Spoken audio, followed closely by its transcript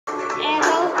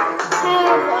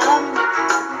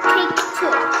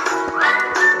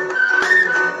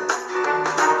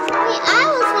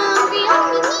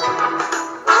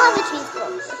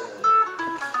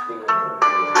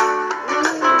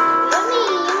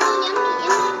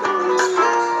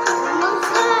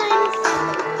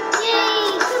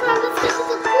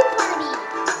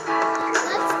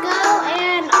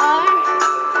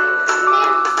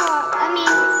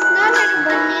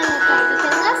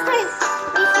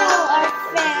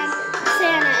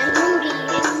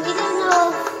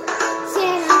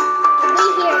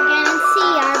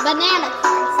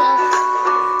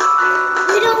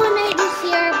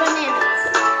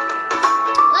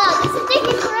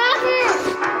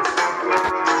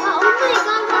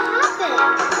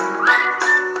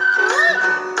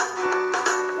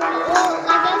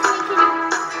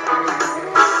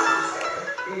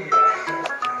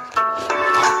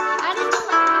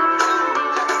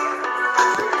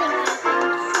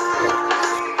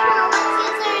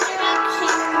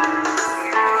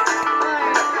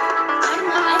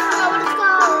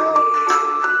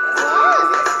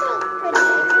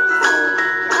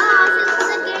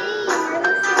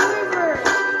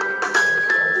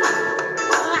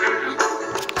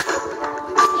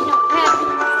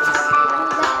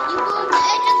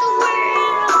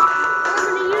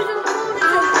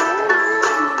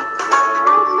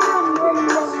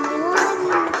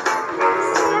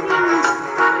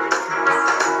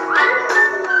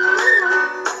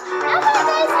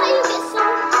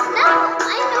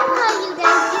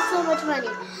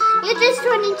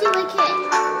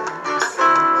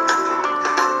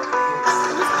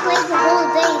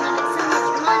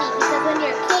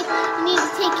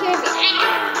take care of it.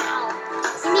 Ow!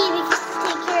 You need to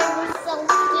take care of yourself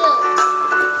too.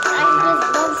 I just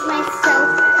bumped myself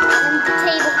on the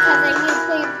table because I need to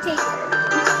play the tape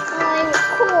while I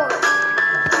record.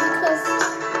 Because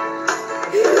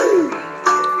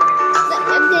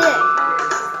I did it.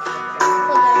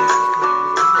 Hold on.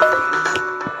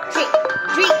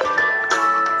 Drink.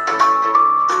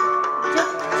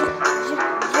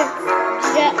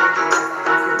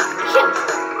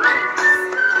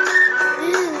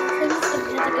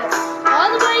 All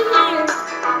the way here.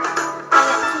 I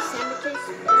got 2 sandwiches.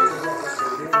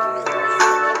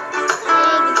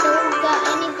 Hey, you don't got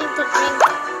anything to drink.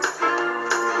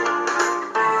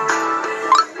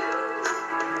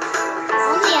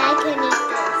 Only I can eat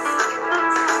this.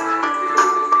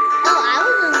 Oh, I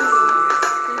was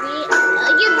hungry.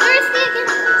 You're thirsty again?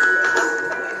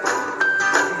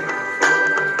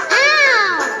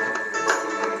 Ow!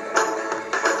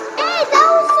 Hey, that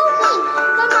was so mean.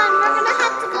 Come on, we're gonna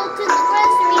have to go to the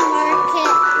grocery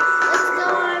market. Let's go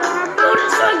on our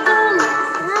motorcycle.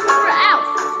 We're out.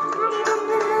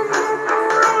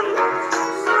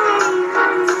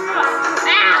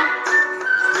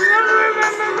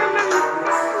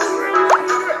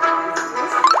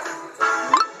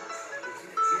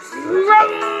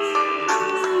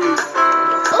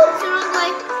 Oops, wrong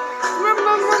way.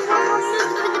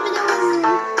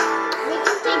 We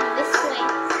can take this way.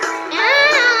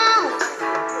 Ow!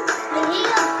 I hate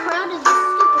how crowded this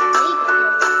stupid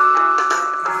neighborhood is.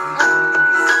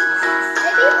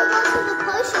 Maybe we'll go to the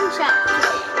potion shop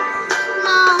today.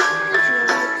 No, it's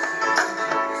rude.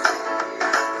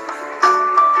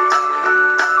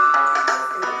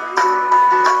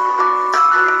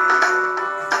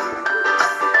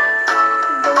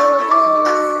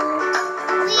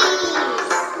 Please.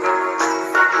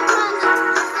 Come on, let's go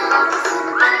to the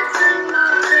grocery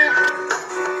market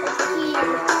over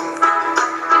here.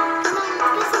 Come on, let's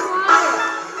get some water.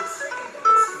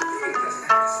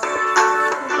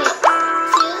 Okay,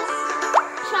 2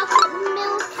 chocolate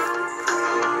milk,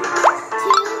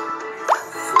 2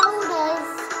 sodas,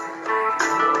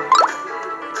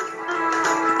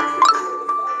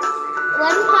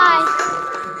 1 pie,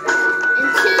 and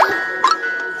 2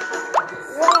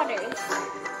 waters.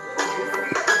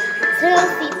 It's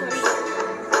healthy for you.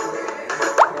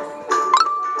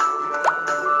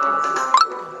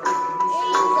 Here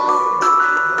you go.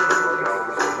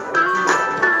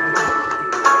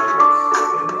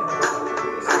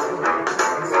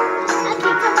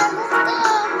 Okay, come on,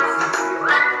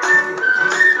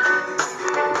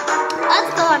 let's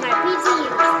go on our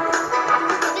PTUs.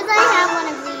 Because I have one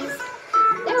of these.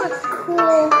 They were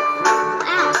cool.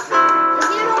 Ow. If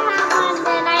you don't have one,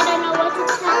 then I don't know what to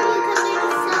tell you because they're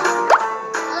just so...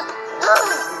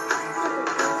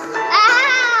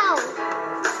 Ow!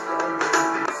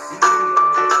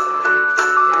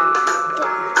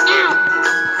 Ow!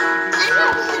 I'm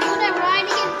not really good at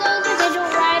riding it though because I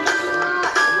don't ride it a lot.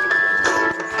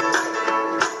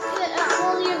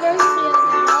 Well, you're thirsty, you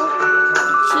know.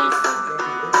 You choose some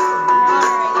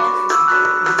water, I guess.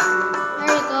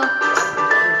 There you go.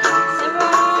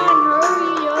 Everyone,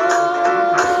 hurry up!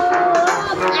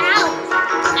 Ow!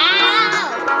 Ow!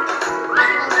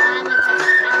 Well, I'm a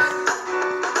success.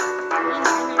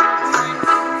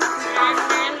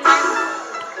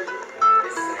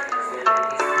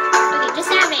 Okay,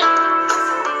 just have it.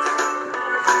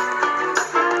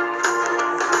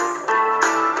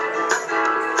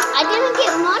 I didn't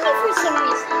get money for some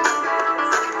reason.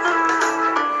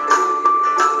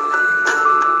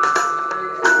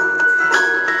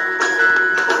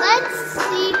 Let's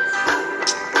see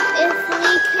if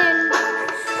we can get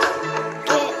the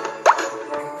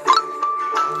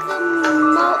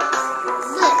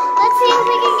let's see if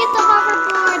we can get the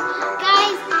hoverboard.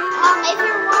 Guys, if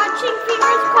you're watching,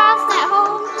 fingers crossed at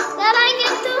home that I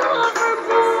get the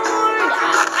hoverboard.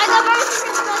 I got my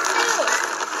fingers crossed too.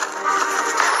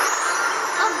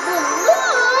 A balloon?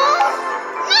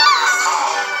 No!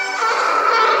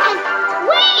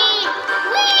 Wait!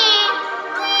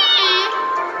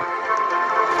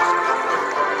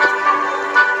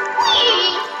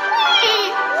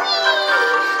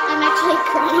 I'm actually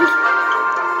crying.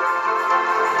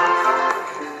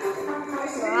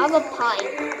 Grab a pie.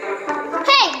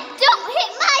 Hey, don't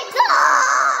hit my door!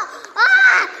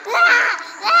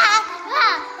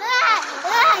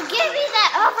 Give me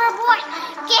that hoverboard!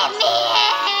 Give me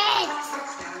it!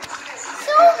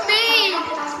 So mean!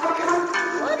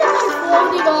 What am I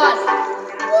floating on?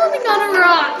 Floating on a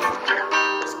rock.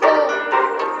 Let's go.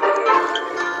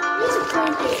 These are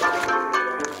creepy.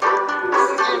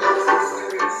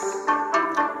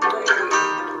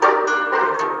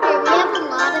 Here, we have a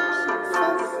lot of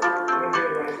pizzas.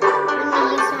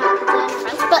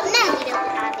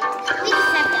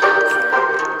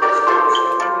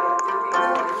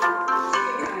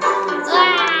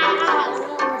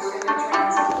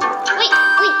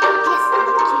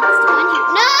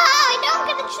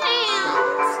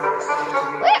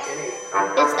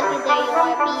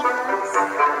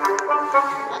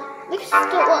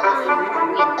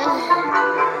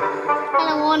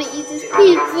 Jesus, pizza!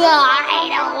 I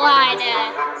don't want it!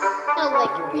 I don't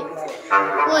like pizza.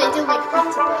 Well, I do like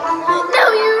pizza, but... No,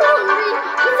 you're hungry!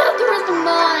 Pizza the rest of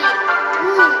mine!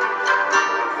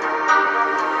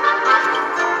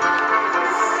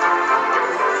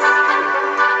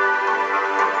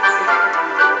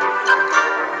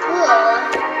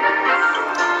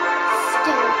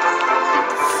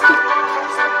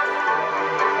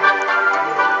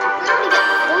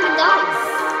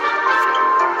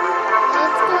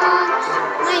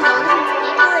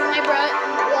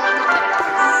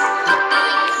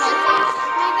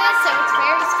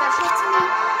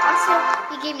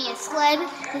 Sled,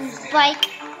 his bike,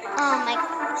 I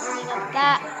got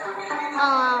that,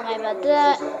 I got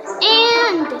that,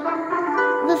 and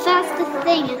the fastest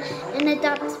thing, and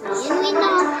adopts me,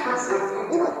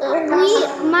 and we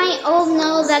might all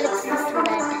know that it's the sled.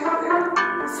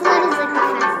 Sled is like the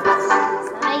fastest thing,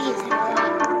 so I use it a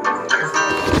lot.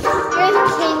 Here's a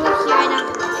camera here, and I'm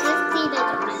 50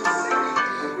 donuts.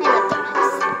 I love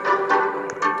donuts.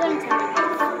 Donuts are my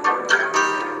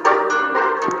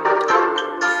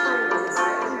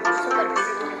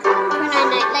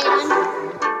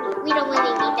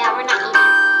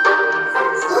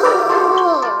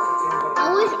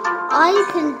I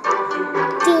can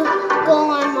go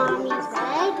on Mommy's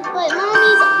bed, but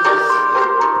Mommy's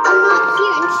not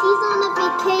here and she's on a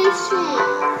vacation.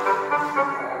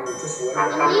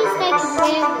 At least I can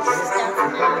wear this stuff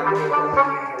now.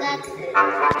 That's good.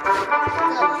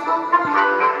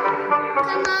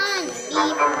 Come on,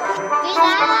 get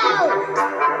out!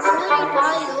 I'm not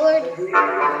tired.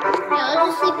 Yeah, I'll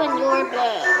just sleep on your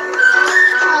bed.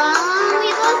 We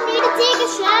both need to take a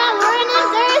shower and I'm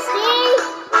thirsty.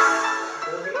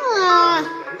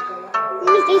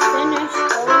 They finished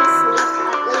going to sleep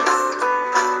at least.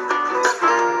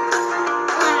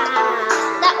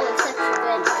 That was such a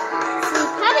good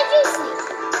sleep. How did you sleep?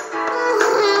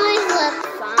 I slept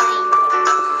fine.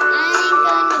 I'm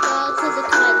going to go to the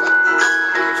toilet.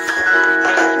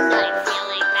 I'm not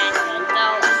feeling that good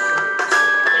though.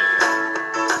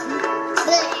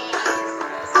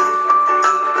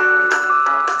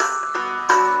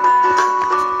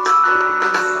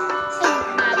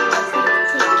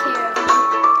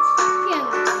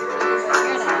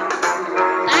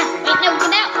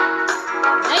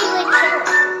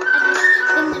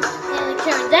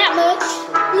 That much.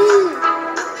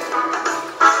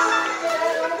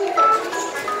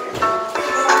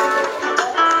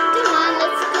 Come on,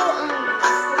 let's go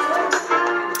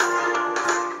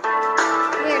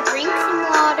here, drink some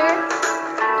water.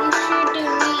 You sure do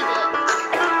need it.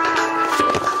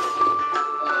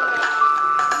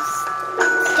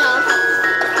 Stuff.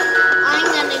 I'm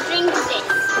gonna drink this.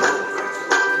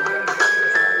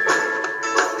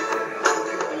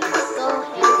 Go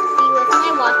ahead, be with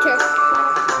my water.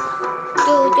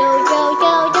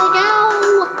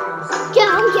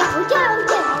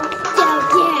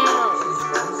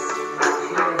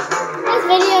 This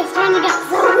video is trying to get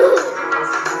so good.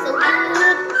 So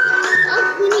good. Oh,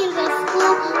 we need to go to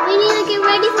school. We need to get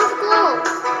ready for school.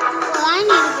 Well, I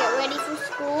need to get ready for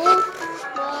school.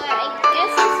 But I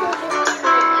guess this will just be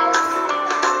something else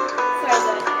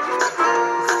further.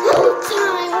 Whole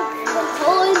time, the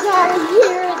whole entire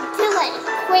year until I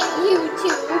quit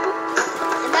YouTube.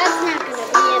 And that's not going to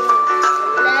be in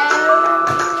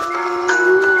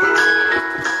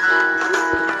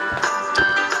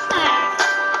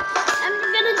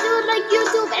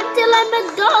YouTube until I'm a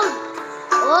dog.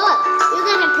 Oh, you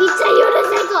got a pizza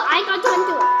unicycle. I got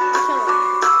onto it.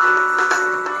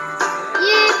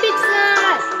 Yeah, pizza.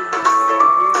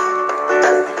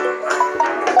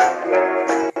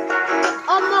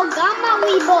 Omogama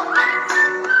Weibo.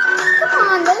 Come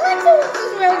on, let's do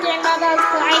this again.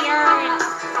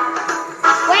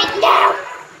 Right now.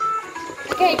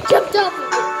 Okay, jumped off of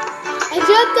it. I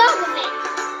jumped off of it.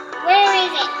 Where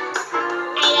is it?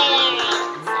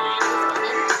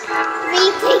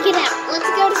 Take it out. Let's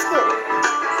go to school.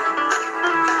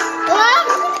 Oh, I'm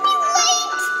going to be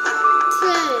late.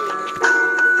 10,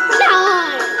 9,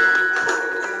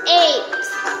 8,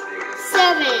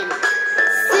 7,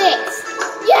 6.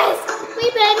 Yes, we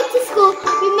made it to school.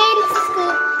 We made it to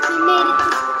school. We made it to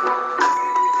school.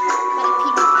 But I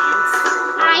peed my pants.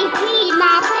 I peed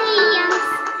my pants.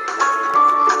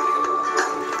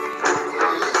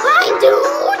 Hi, dude.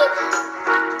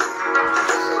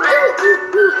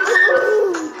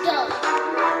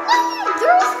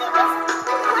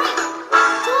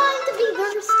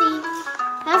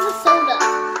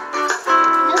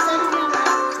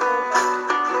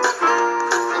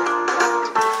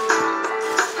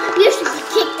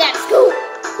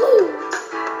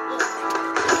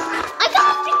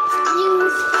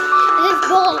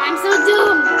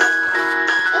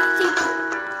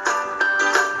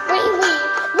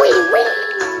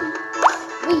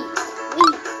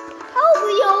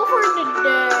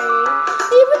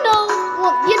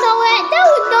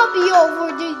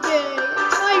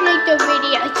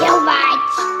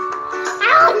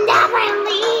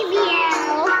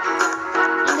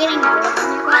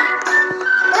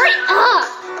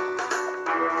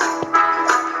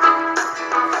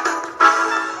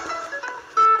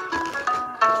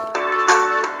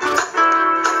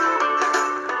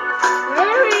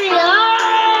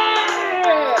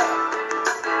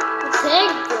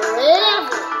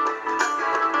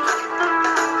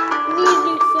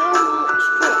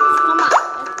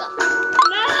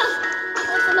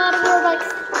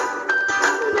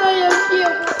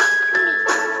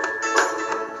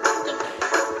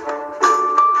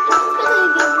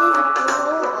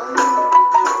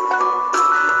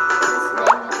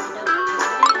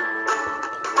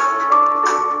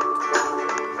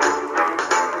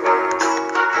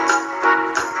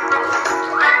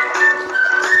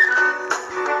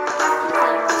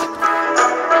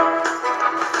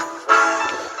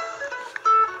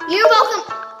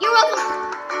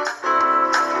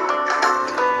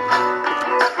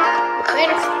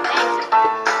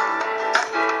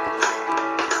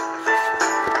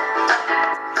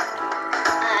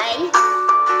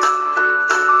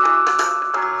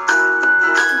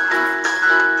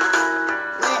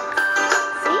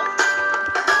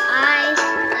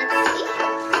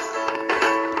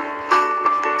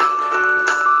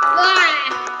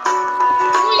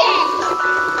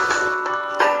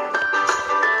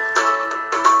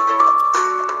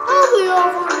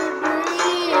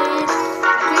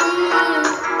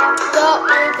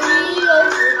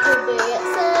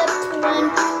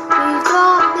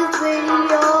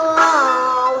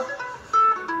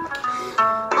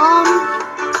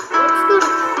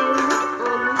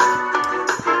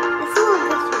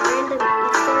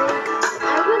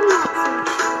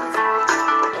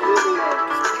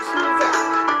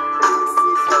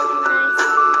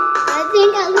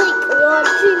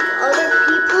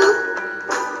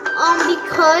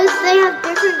 have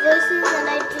different voices and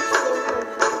I just sing them.